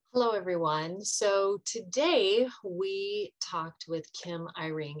Hello, everyone. So today we talked with Kim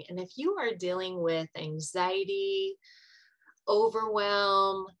Eyring. And if you are dealing with anxiety,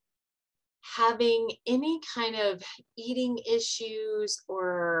 overwhelm, having any kind of eating issues,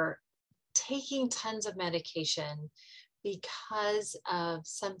 or taking tons of medication because of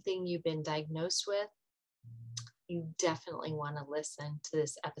something you've been diagnosed with, you definitely want to listen to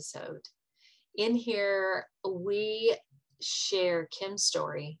this episode. In here, we share Kim's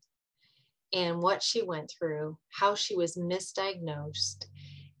story and what she went through, how she was misdiagnosed,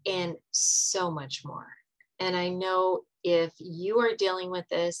 and so much more. And I know if you are dealing with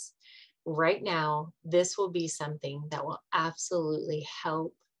this right now, this will be something that will absolutely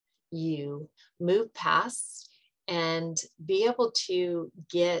help you move past and be able to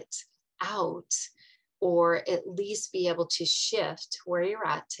get out, or at least be able to shift where you're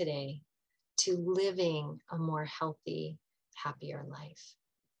at today to living a more healthy, happier life.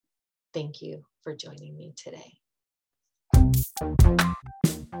 Thank you for joining me today.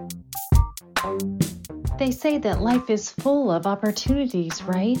 They say that life is full of opportunities,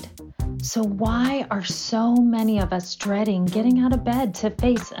 right? So why are so many of us dreading getting out of bed to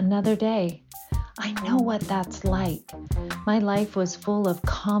face another day? I know what that's like. My life was full of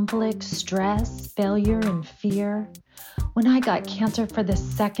conflict, stress, failure, and fear. When I got cancer for the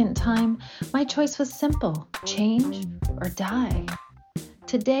second time, my choice was simple: change or die.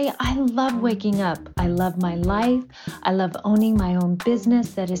 Today, I love waking up. I love my life. I love owning my own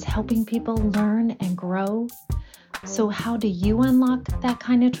business that is helping people learn and grow. So how do you unlock that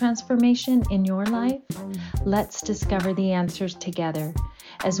kind of transformation in your life? Let's discover the answers together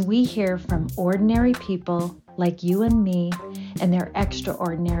as we hear from ordinary people like you and me and their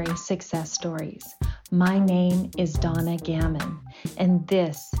extraordinary success stories. My name is Donna Gammon, and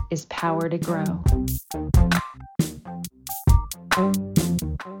this is Power to Grow.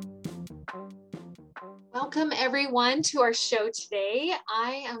 Welcome, everyone, to our show today.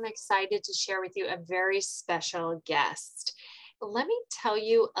 I am excited to share with you a very special guest. Let me tell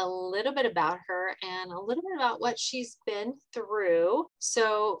you a little bit about her and a little bit about what she's been through.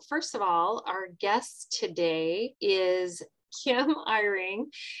 So, first of all, our guest today is Kim Eyring.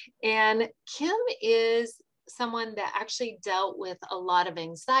 And Kim is someone that actually dealt with a lot of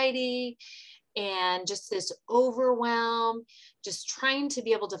anxiety and just this overwhelm, just trying to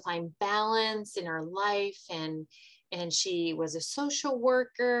be able to find balance in her life. And she was a social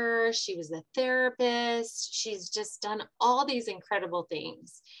worker, she was a therapist, she's just done all these incredible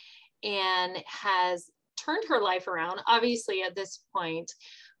things and has turned her life around, obviously, at this point.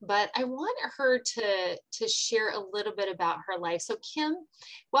 But I want her to share a little bit about her life. So Kim,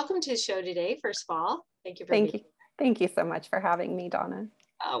 welcome to the show today, first of all. Thank you for being here. Thank you so much for having me, Donna.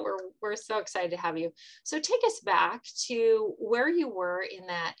 We're so excited to have you. So take us back to where you were in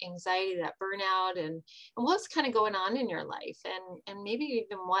that anxiety, that burnout, and what's kind of going on in your life, and maybe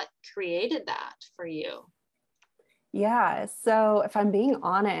even what created that for you. Yeah. So if I'm being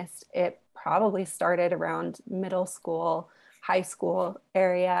honest, it probably started around middle school, high school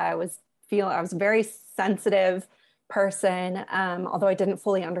area. I was a very sensitive person, although I didn't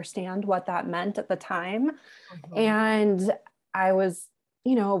fully understand what that meant at the time. Mm-hmm. And I was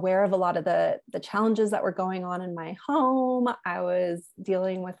aware of a lot of the challenges that were going on in my home. I was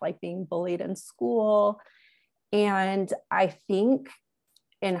dealing with being bullied in school. And I think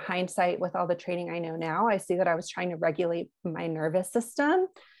in hindsight, with all the training I know now, I see that I was trying to regulate my nervous system,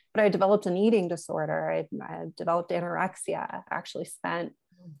 but I developed an eating disorder. I developed anorexia. I actually spent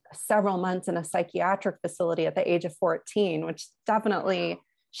several months in a psychiatric facility at the age of 14, which definitely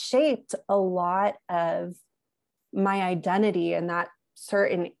shaped a lot of my identity in that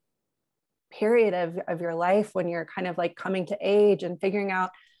certain period of your life when you're kind of coming to age and figuring out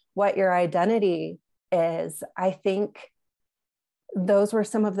what your identity is. I think those were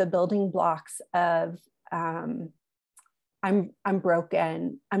some of the building blocks of I'm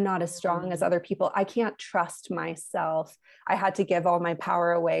broken. I'm not as strong as other people. I can't trust myself. I had to give all my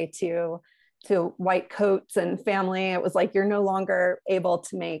power away to white coats and family. It was you're no longer able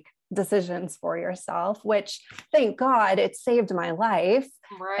to make decisions for yourself, which thank God it saved my life.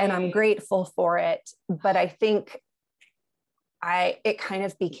 Right. And I'm grateful for it. But I think it kind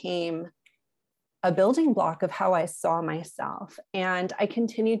of became a building block of how I saw myself. And I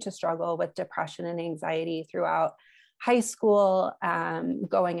continued to struggle with depression and anxiety throughout high school,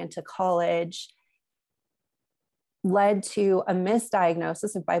 going into college, led to a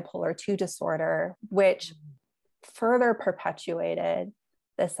misdiagnosis of bipolar 2 disorder, which further perpetuated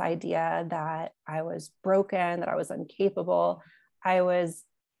this idea that I was broken, that I was incapable.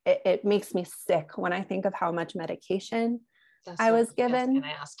 It makes me sick when I think of how much medication That's I what was I was given, going to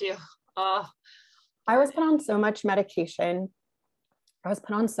ask you. Oh, I was put on so much medication. I was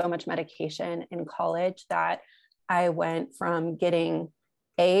put on so much medication in college that I went from getting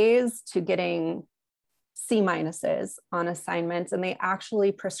A's to getting C minuses on assignments. And they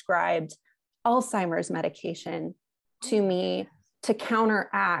actually prescribed Alzheimer's medication to me to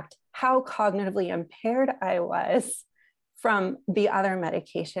counteract how cognitively impaired I was from the other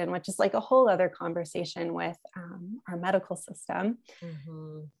medication, which is like a whole other conversation with our medical system.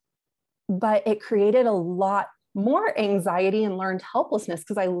 Mm-hmm. But it created a lot more anxiety and learned helplessness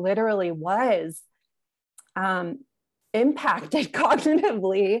because I literally was impacted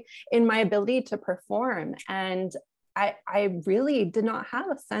cognitively in my ability to perform. And I really did not have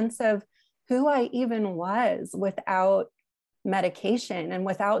a sense of who I even was without medication and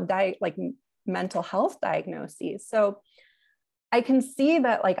without like mental health diagnoses. So I can see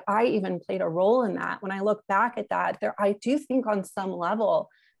that like I even played a role in that. When I look back at that, I do think on some level,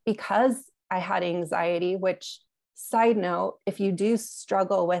 because I had anxiety, which, side note, if you do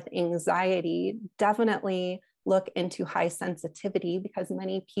struggle with anxiety, definitely look into high sensitivity, because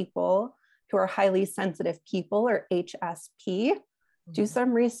many people who are highly sensitive people, or HSP, do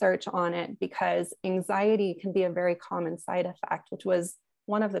some research on it, because anxiety can be a very common side effect, which was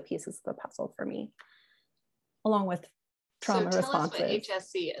one of the pieces of the puzzle for me, along with trauma responses. Tell us what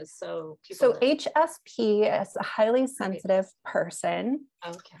HSC is. So HSP is a highly sensitive person.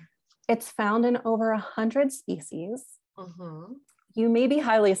 Okay. It's found in over 100 species. Mm-hmm. You may be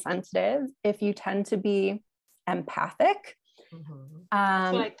highly sensitive if you tend to be empathic. Mm-hmm.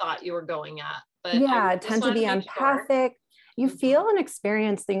 That's what I thought you were going at. But yeah, tend to be empathic. Sure. You feel and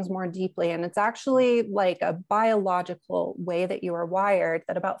experience things more deeply. And it's actually like a biological way that you are wired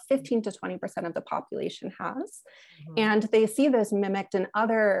that about 15 to 20% of the population has. And they see this mimicked in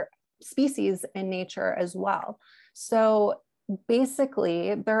other species in nature as well. So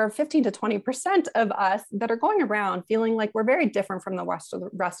basically, there are 15 to 20% of us that are going around feeling like we're very different from the rest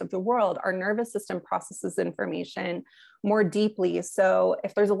of the world. Our nervous system processes information more deeply. So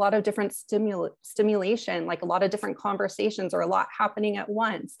if there's a lot of different stimulation, like a lot of different conversations or a lot happening at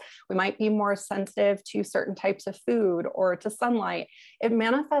once, we might be more sensitive to certain types of food or to sunlight. It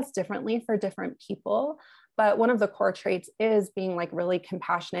manifests differently for different people. But one of the core traits is being like really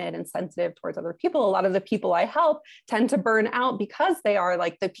compassionate and sensitive towards other people. A lot of the people I help tend to burn out because they are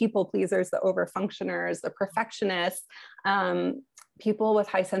like the people pleasers, the overfunctioners, the perfectionists. People with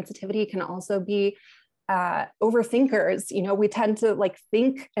high sensitivity can also be overthinkers. You know, we tend to like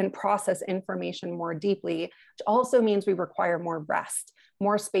think and process information more deeply, which also means we require more rest,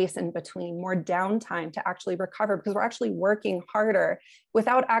 more space in between, more downtime to actually recover, because we're actually working harder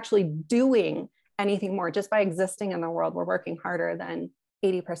without actually doing anything more. Just by existing in the world, we're working harder than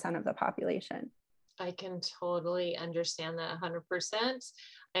 80% of the population. I can totally understand that 100%.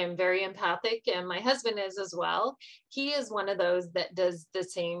 I am very empathic, and my husband is as well. He is one of those that does the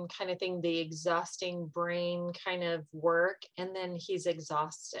same kind of thing, the exhausting brain kind of work, and then he's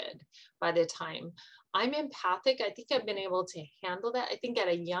exhausted by the time. I'm empathic. I think I've been able to handle that. I think at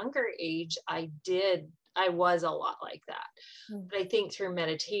a younger age, I was a lot like that. But I think through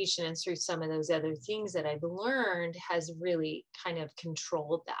meditation and through some of those other things that I've learned has really kind of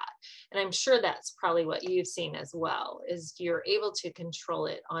controlled that. And I'm sure that's probably what you've seen as well, is you're able to control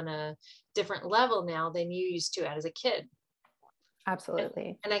it on a different level now than you used to as a kid.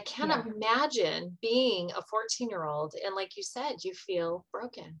 Absolutely. And I can't imagine being a 14-year-old and, like you said, you feel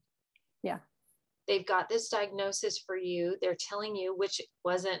broken. Yeah. They've got this diagnosis for you. They're telling you, which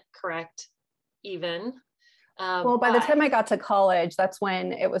wasn't correct even. Well, by the time I got to college, that's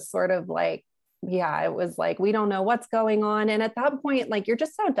when it was sort of like, it was like, we don't know what's going on. And at that point, like, you're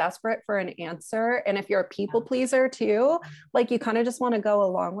just so desperate for an answer. And if you're a people pleaser too, like, you kind of just want to go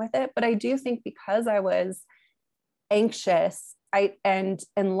along with it. But I do think because I was anxious, and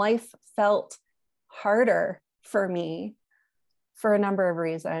life felt harder for me for a number of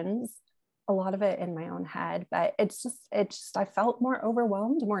reasons, a lot of it in my own head, but it's just, I felt more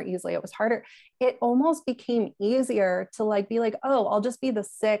overwhelmed more easily. It was harder. It almost became easier to like, be like, oh, I'll just be the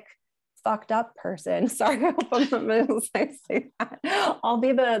sick, fucked up person. Sorry, I hope I'm not going to say that. I'll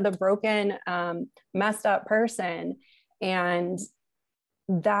be the broken, messed up person. And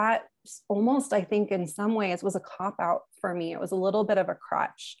that almost, I think in some ways was a cop out for me. It was a little bit of a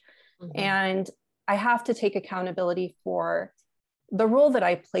crutch. Mm-hmm. And I have to take accountability for the role that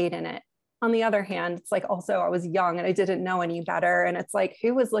I played in it. On the other hand, it's like, also I was young and I didn't know any better. And it's like,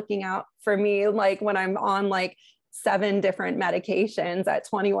 who was looking out for me? Like when I'm on like 7 different medications at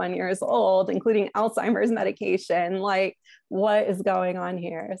 21 years old, including Alzheimer's medication, like what is going on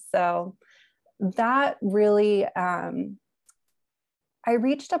here? So that really I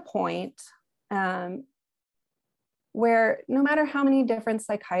reached a point where no matter how many different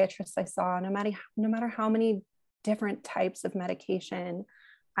psychiatrists I saw, no matter how many different types of medication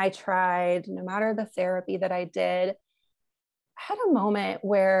I tried, no matter the therapy that I did, I had a moment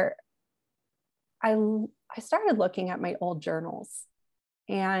where I started looking at my old journals,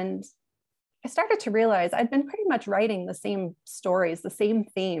 and I started to realize I'd been pretty much writing the same stories, the same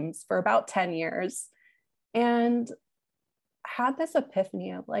themes for about 10 years. And had this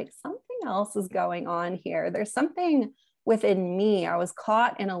epiphany of like, something else is going on here. There's something within me. I was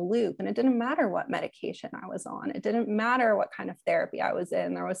caught in a loop, and it didn't matter what medication I was on. It didn't matter what kind of therapy I was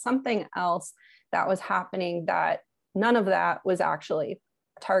in. There was something else that was happening that none of that was actually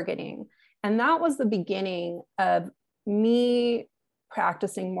targeting. And that was the beginning of me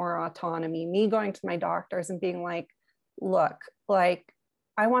practicing more autonomy, me going to my doctors and being like, look, like,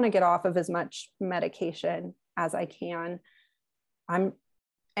 I want to get off of as much medication as I can.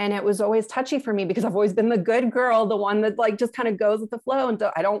 And it was always touchy for me because I've always been the good girl, the one that like just kind of goes with the flow. And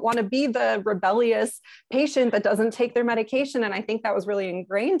I don't want to be the rebellious patient that doesn't take their medication. And I think that was really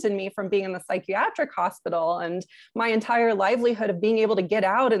ingrained in me from being in the psychiatric hospital and my entire livelihood of being able to get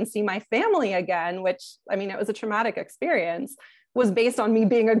out and see my family again, which, I mean, it was a traumatic experience, was based on me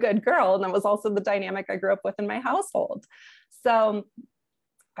being a good girl. And that was also the dynamic I grew up with in my household. So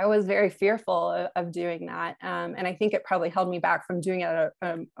I was very fearful of doing that. And I think it probably held me back from doing it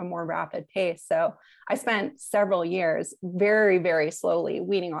at a more rapid pace. So I spent several years very, very slowly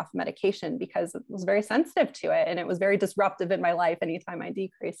weaning off medication because it was very sensitive to it. And it was very disruptive in my life anytime I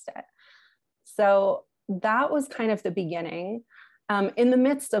decreased it. So that was kind of the beginning. In the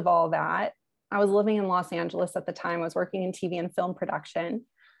midst of all that, I was living in Los Angeles at the time. I was working in TV and film production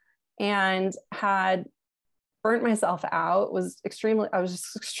and had burnt myself out, I was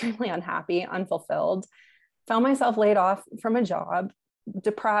just extremely unhappy, unfulfilled, found myself laid off from a job,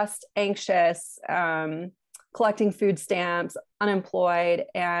 depressed, anxious, collecting food stamps, unemployed,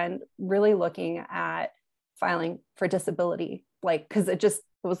 and really looking at filing for disability. Like, cause it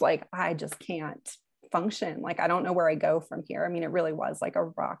was like, I just can't function. Like, I don't know where I go from here. I mean, it really was like a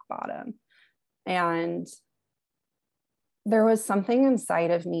rock bottom. And there was something inside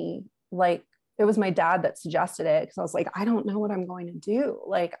of me, like, it was my dad that suggested it because I was like, I don't know what I'm going to do.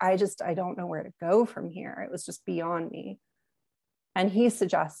 Like, I don't know where to go from here. It was just beyond me. And he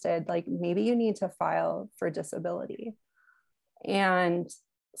suggested, like, maybe you need to file for disability. And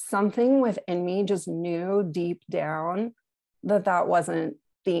something within me just knew deep down that that wasn't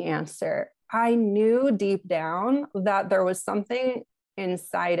the answer. I knew deep down that there was something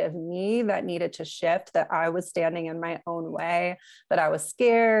inside of me that needed to shift, that I was standing in my own way, that I was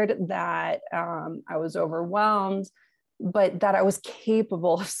scared, that I was overwhelmed, but that I was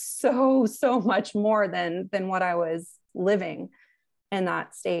capable of so much more than what I was living in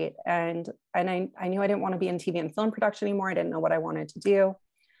that state. And I knew I didn't want to be in TV and film production anymore. I didn't know what I wanted to do.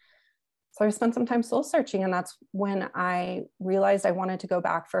 So I spent some time soul searching, and that's when I realized I wanted to go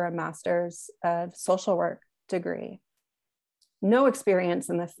back for a master's of social work degree. No experience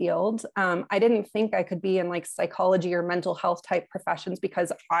in the field. I didn't think I could be in like psychology or mental health type professions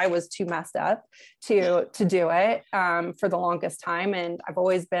because I was too messed up to do it for the longest time. And I've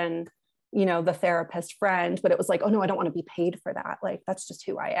always been, the therapist friend, but it was like, oh no, I don't want to be paid for that. Like, that's just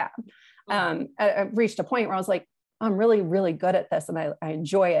who I am. I reached a point where I was like, I'm really, really good at this and I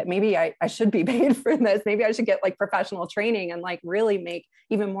enjoy it. Maybe I should be paid for this. Maybe I should get like professional training and like really make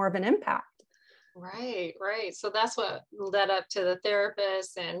even more of an impact. Right. So that's what led up to the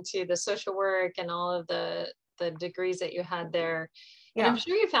therapist and to the social work and all of the degrees that you had there. And I'm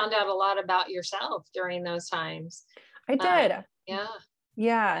sure you found out a lot about yourself during those times. I did.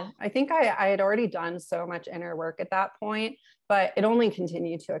 Yeah. I think I had already done so much inner work at that point, but it only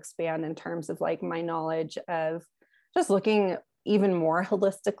continued to expand in terms of like my knowledge of just looking even more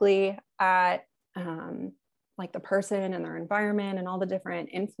holistically at like the person and their environment and all the different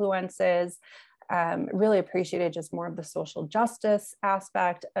influences. Really appreciated just more of the social justice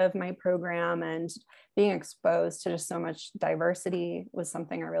aspect of my program, and being exposed to just so much diversity was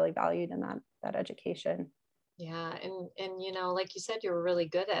something I really valued in that education. Yeah. And like you said, you were really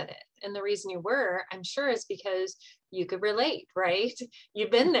good at it. And the reason you were, I'm sure, is because you could relate, right?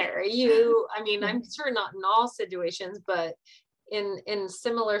 You've been there. I'm sure not in all situations, but in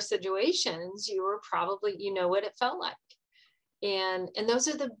similar situations, you were probably, what it felt like. And those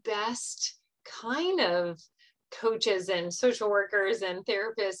are the best kind of coaches and social workers and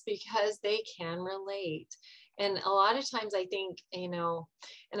therapists, because they can relate. And a lot of times I think, and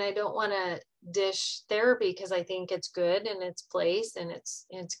I don't want to dish therapy because I think it's good in its place and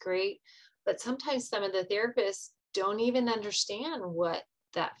it's great. But sometimes some of the therapists don't even understand what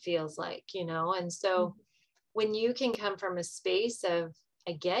that feels like, you know? And so when you can come from a space of,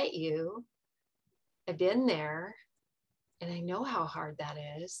 I get you, I've been there, and I know how hard that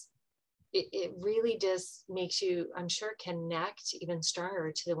is. It really just makes you, I'm sure, connect even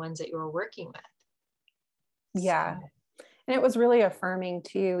stronger to the ones that you were working with. Yeah. So. And it was really affirming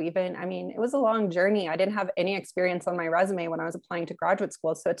too. Even, I mean, it was a long journey. I didn't have any experience on my resume when I was applying to graduate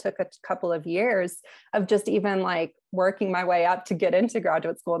school. So it took a couple of years of just even like working my way up to get into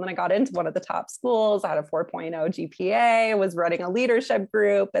graduate school. And then I got into one of the top schools. I had a 4.0 GPA, was running a leadership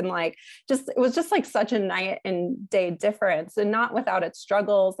group, and like, just, it was just like such a night and day difference, and not without its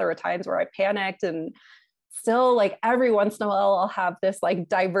struggles. There were times where I panicked, and still like every once in a while I'll have this like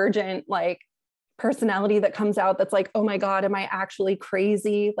divergent, like, personality that comes out that's like, oh my God, am I actually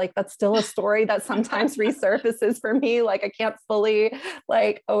crazy? Like, that's still a story that sometimes resurfaces for me. Like, I can't fully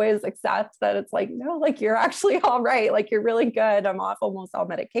like always accept that it's like, no, like you're actually all right. Like, you're really good. I'm off almost all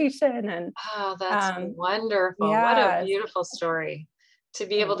medication. And Oh, that's wonderful. What a yeah, beautiful story to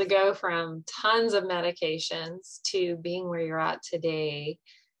be able thanks. to go from tons of medications to being where you're at today,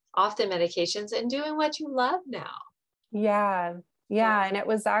 off the medications and doing what you love now. Yeah. Yeah. And it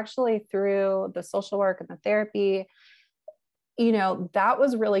was actually through the social work and the therapy, you know, that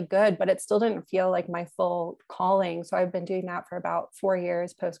was really good, but it still didn't feel like my full calling. So I've been doing that for about 4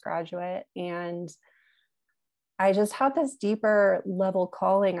 years postgraduate. And I just had this deeper level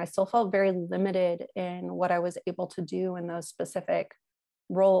calling. I still felt very limited in what I was able to do in those specific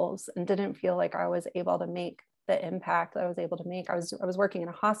roles, and didn't feel like I was able to make the impact that I was able to make. I was working in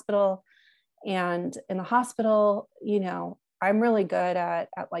a hospital, and in the hospital, you know, I'm really good at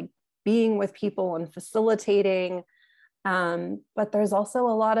like being with people and facilitating. But there's also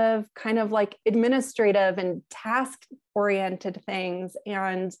a lot of kind of like administrative and task oriented things.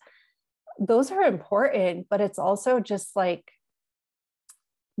 And those are important, but it's also just like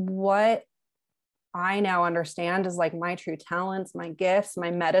what I now understand is like my true talents, my gifts,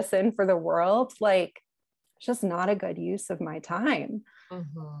 my medicine for the world. Like, it's just not a good use of my time.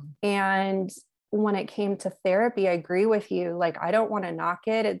 Mm-hmm. And when it came to therapy, I agree with you. Like, I don't want to knock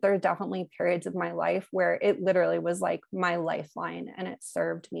it. There are definitely periods of my life where it literally was like my lifeline and it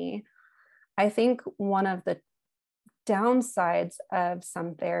served me. I think one of the downsides of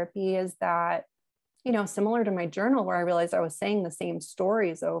some therapy is that, you know, similar to my journal, where I realized I was saying the same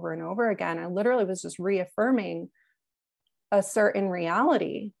stories over and over again, I literally was just reaffirming a certain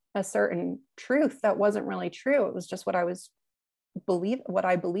reality, a certain truth that wasn't really true. It was just what I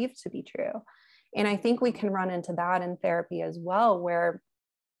believed to be true. And I think we can run into that in therapy as well, where,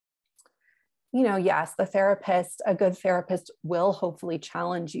 you know, yes, a good therapist will hopefully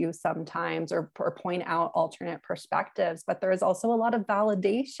challenge you sometimes, or point out alternate perspectives, but there is also a lot of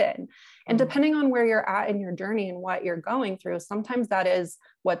validation. And depending on where you're at in your journey and what you're going through, sometimes that is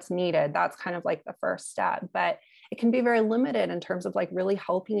what's needed. That's kind of like the first step, but it can be very limited in terms of like really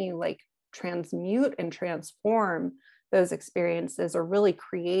helping you like transmute and transform those experiences, or really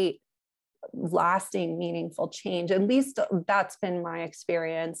create lasting, meaningful change. At least that's been my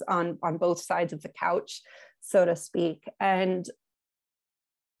experience on both sides of the couch, so to speak. And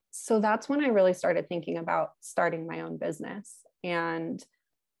so that's when I really started thinking about starting my own business and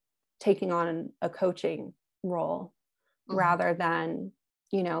taking on a coaching role, rather than,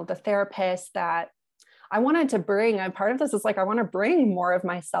 you know, the therapist that I wanted to bring. A part of this is like, I want to bring more of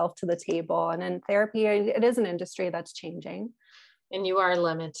myself to the table. And in therapy, it is an industry that's changing. And you are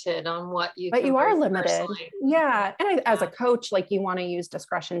limited on what you But can you are bring limited. personally. Yeah. And as a coach, like, you want to use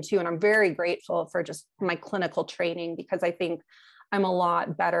discretion too. And I'm very grateful for just my clinical training, because I think I'm a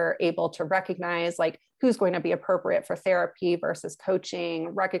lot better able to recognize like who's going to be appropriate for therapy versus coaching,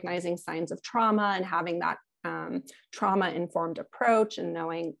 recognizing signs of trauma and having that trauma informed approach, and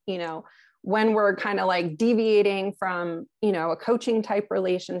knowing, you know, when we're kind of like deviating from, you know, a coaching type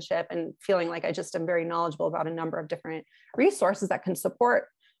relationship, and feeling like I just am very knowledgeable about a number of different resources that can support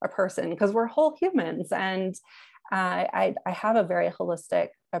a person, because we're whole humans. And I have a very holistic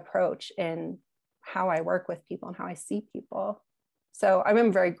approach in how I work with people and how I see people. So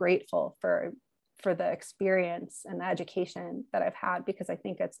I'm very grateful for the experience and the education that I've had, because I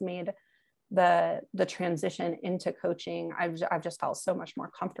think it's made the transition into coaching, I've just felt so much more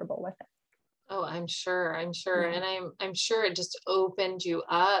comfortable with it. Oh, I'm sure. Yeah. And I'm sure it just opened you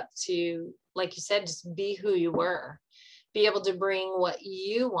up to, like you said, just be who you were, be able to bring what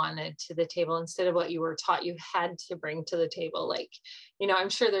you wanted to the table instead of what you were taught you had to bring to the table. Like, you know, I'm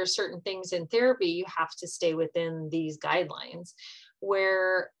sure there's certain things in therapy you have to stay within these guidelines,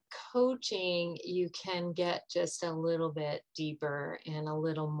 where coaching, you can get just a little bit deeper and a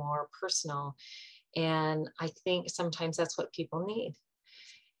little more personal. And I think sometimes that's what people need.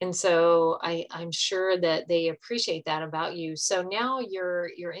 And so I'm sure that they appreciate that about you. So now you're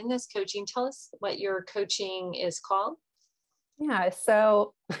in this coaching. Tell us what your coaching is called. Yeah,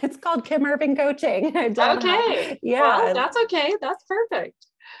 so it's called Kim Irving Coaching. I don't Okay. Yeah. Well, that's okay. That's perfect.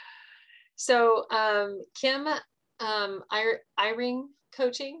 So Kim Irving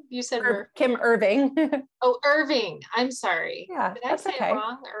Coaching, you said Kim Irving. Oh, Irving. I'm sorry. Yeah, Did I that's say okay. it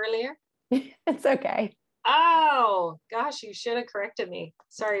wrong earlier? It's okay. Oh, gosh, you should have corrected me.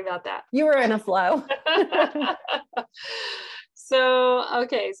 Sorry about that. You were in a flow. So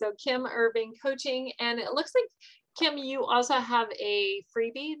Kim Irving Coaching. And it looks like, Kim, you also have a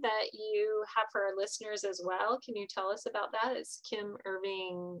freebie that you have for our listeners as well. Can you tell us about that? It's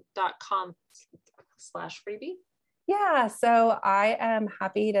kimirving.com/freebie. Yeah, so I am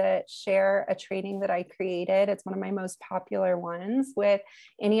happy to share a training that I created. It's one of my most popular ones with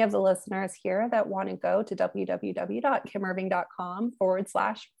any of the listeners here that want to go to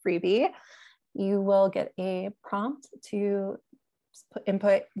www.kimirving.com/freebie. You will get a prompt to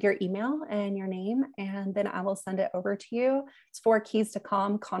input your email and your name, and then I will send it over to you. It's 4 keys to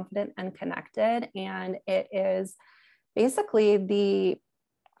calm, confident, and connected. And it is basically the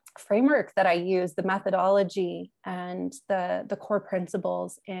framework that I use, the methodology and the core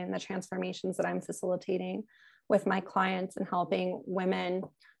principles in the transformations that I'm facilitating with my clients and helping women,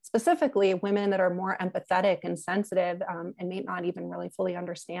 specifically women that are more empathetic and sensitive and may not even really fully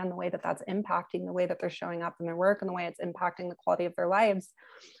understand the way that that's impacting the way that they're showing up in their work and the way it's impacting the quality of their lives.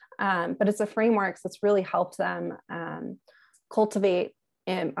 But it's a framework that's really helped them cultivate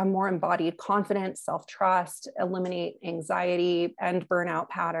a more embodied confidence, self-trust, eliminate anxiety and burnout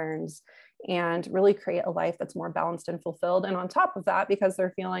patterns, and really create a life that's more balanced and fulfilled. And on top of that, because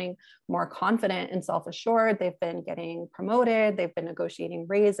they're feeling more confident and self-assured, they've been getting promoted, they've been negotiating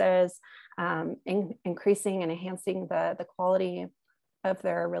raises, increasing and enhancing the quality of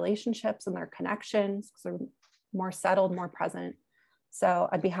their relationships and their connections, because they're more settled, more present. So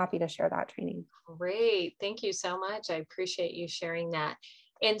I'd be happy to share that training. Great. Thank you so much. I appreciate you sharing that.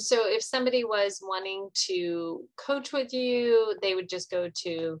 And so if somebody was wanting to coach with you, they would just go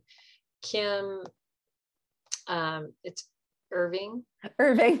to Kim, it's Irving.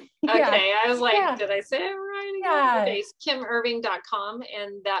 Irving. Okay. Yeah. I was like, Yeah. Did I say it right? Yeah. Okay. KimIrving.com.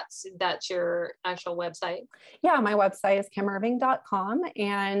 And that's your actual website. Yeah. My website is kimirving.com.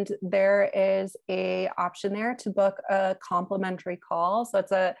 And there is a option there to book a complimentary call. So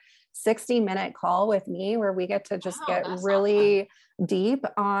it's a 60-minute call with me where we get to just get really deep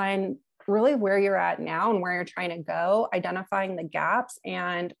on really where you're at now and where you're trying to go, identifying the gaps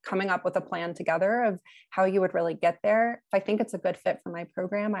and coming up with a plan together of how you would really get there. If I think it's a good fit for my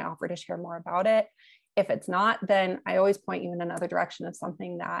program, I offer to share more about it. If it's not, then I always point you in another direction of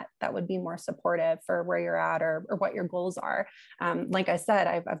something that would be more supportive for where you're at or what your goals are. Like I said,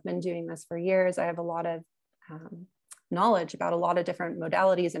 I've been doing this for years. I have a lot of knowledge about a lot of different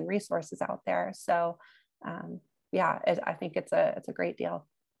modalities and resources out there. So I think it's a great deal.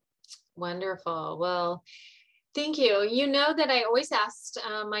 Wonderful. Well, thank you. You know that I always asked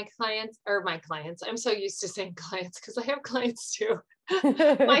my clients, I'm so used to saying clients because I have clients too,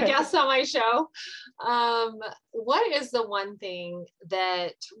 my guests on my show. What is the one thing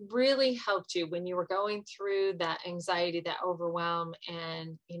that really helped you when you were going through that anxiety, that overwhelm,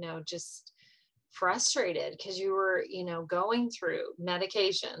 and, just frustrated because you were, going through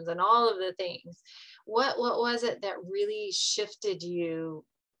medications and all of the things? What was it that really shifted you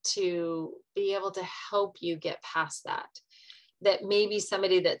to be able to help you get past that maybe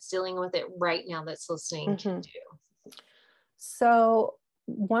somebody that's dealing with it right now that's listening can do? So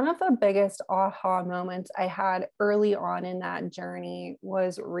one of the biggest aha moments I had early on in that journey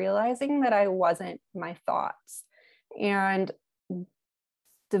was realizing that I wasn't my thoughts and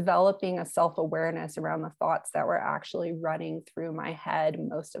developing a self-awareness around the thoughts that were actually running through my head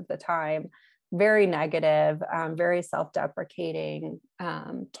most of the time. Very negative, very self-deprecating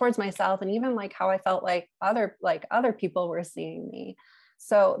towards myself, and even like how I felt like other people were seeing me.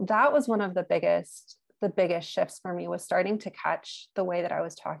 So that was one of the biggest shifts for me, was starting to catch the way that I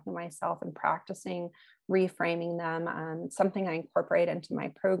was talking to myself and practicing reframing them. Something I incorporate into my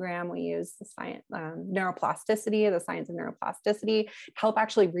program. We use the science, neuroplasticity, the science of neuroplasticity, to help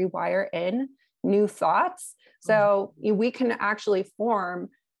actually rewire in new thoughts. So we can actually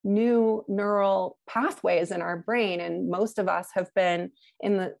form new neural pathways in our brain. And most of us have been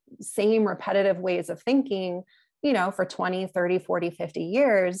in the same repetitive ways of thinking, for 20, 30, 40, 50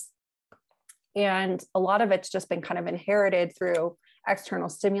 years. And a lot of it's just been kind of inherited through external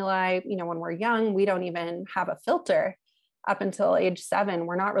stimuli. When we're young, we don't even have a filter. up until age 7,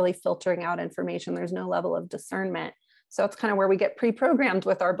 we're not really filtering out information. There's no level of discernment. So it's kind of where we get pre-programmed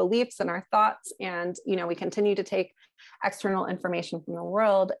with our beliefs and our thoughts. And, we continue to take external information from the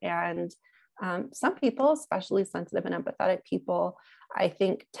world. And some people, especially sensitive and empathetic people, I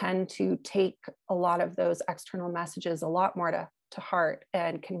think tend to take a lot of those external messages a lot more to heart,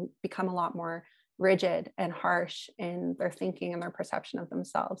 and can become a lot more rigid and harsh in their thinking and their perception of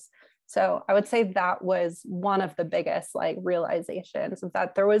themselves. So I would say that was one of the biggest realizations, of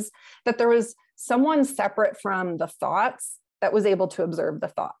that there was someone separate from the thoughts that was able to observe the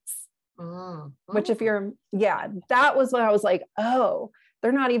thoughts. Which that was when I was like, oh,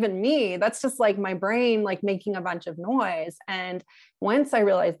 they're not even me. That's just my brain, making a bunch of noise. And once I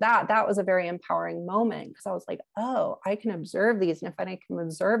realized that was a very empowering moment, because I was like, oh, I can observe these. And if I can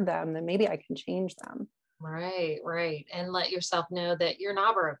observe them, then maybe I can change them. Right. And let yourself know that you're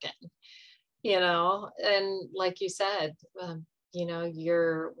not broken, and like you said, when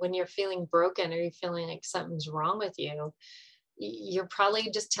you're feeling broken, or you're feeling like something's wrong with you, you're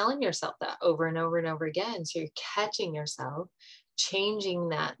probably just telling yourself that over and over and over again. So you're catching yourself, changing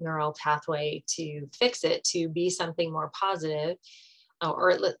that neural pathway to fix it, to be something more positive,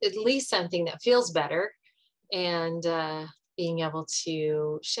 or at least something that feels better, and being able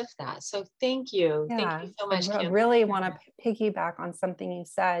to shift that. So thank you. Yeah, thank you so much, I Kim. really want to piggyback on something you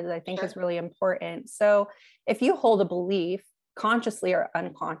said that I think is really important. So if you hold a belief consciously or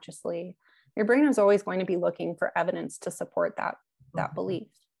unconsciously, your brain is always going to be looking for evidence to support that belief.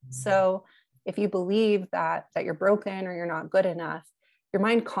 So if you believe that you're broken or you're not good enough, your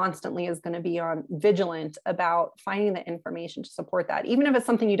mind constantly is going to be on vigilant about finding the information to support that. Even if it's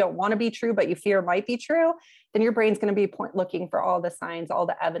something you don't want to be true, but you fear might be true, then your brain's going to be looking for all the signs, all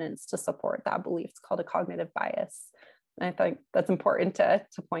the evidence to support that belief. It's called a cognitive bias. And I think that's important to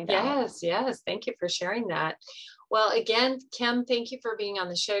point out. Yes. Thank you for sharing that. Well, again, Kim, thank you for being on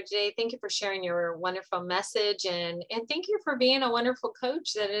the show today. Thank you for sharing your wonderful message, and thank you for being a wonderful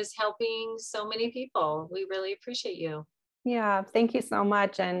coach that is helping so many people. We really appreciate you. Yeah, thank you so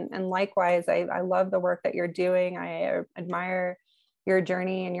much. And likewise, I love the work that you're doing. I admire your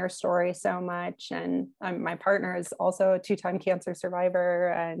journey and your story so much. And my partner is also a 2-time cancer survivor,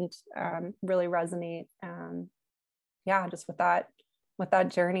 and really resonate, just with that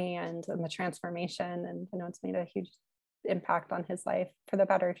journey and the transformation. And I know it's made a huge impact on his life for the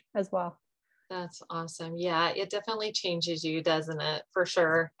better as well. That's awesome. Yeah, it definitely changes you, doesn't it? For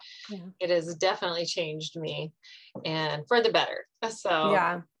sure. Yeah. It has definitely changed me, and for the better. So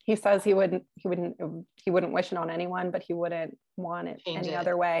yeah, he says he wouldn't wish it on anyone, but he wouldn't want it any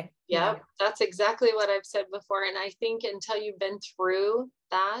other way. Yep. Yeah. That's exactly what I've said before. And I think until you've been through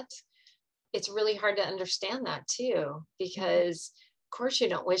that, it's really hard to understand that too, because of course you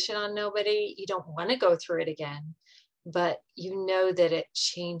don't wish it on nobody. You don't want to go through it again, but you know that it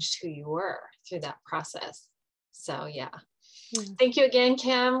changed who you were through that process. So yeah. Thank you again,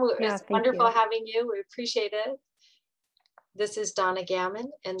 Kim. It's wonderful having you. We appreciate it. This is Donna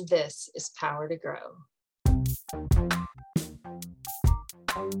Gammon, and this is Power to Grow.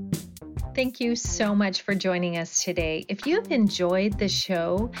 Thank you so much for joining us today. If you have enjoyed the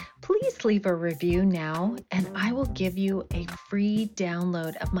show, please leave a review now, and I will give you a free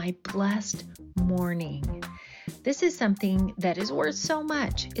download of my Blessed Morning. This is something that is worth so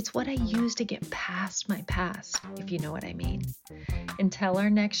much. It's what I use to get past my past, if you know what I mean. Until our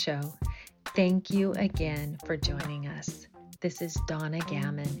next show, thank you again for joining us. This is Donna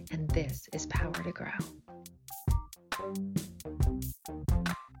Gammon, and this is Power to Grow.